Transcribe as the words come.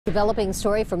Developing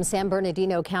story from San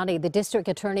Bernardino County. The district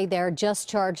attorney there just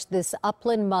charged this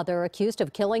Upland mother accused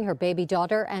of killing her baby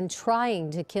daughter and trying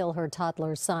to kill her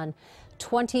toddler son.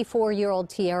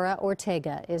 24-year-old Tierra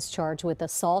Ortega is charged with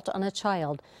assault on a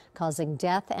child, causing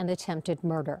death and attempted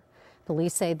murder.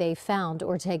 Police say they found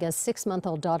Ortega's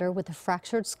 6-month-old daughter with a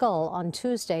fractured skull on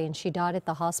Tuesday, and she died at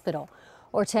the hospital.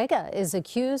 Ortega is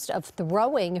accused of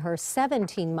throwing her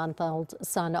 17-month-old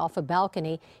son off a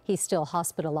balcony. He's still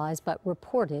hospitalized but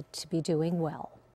reported to be doing well.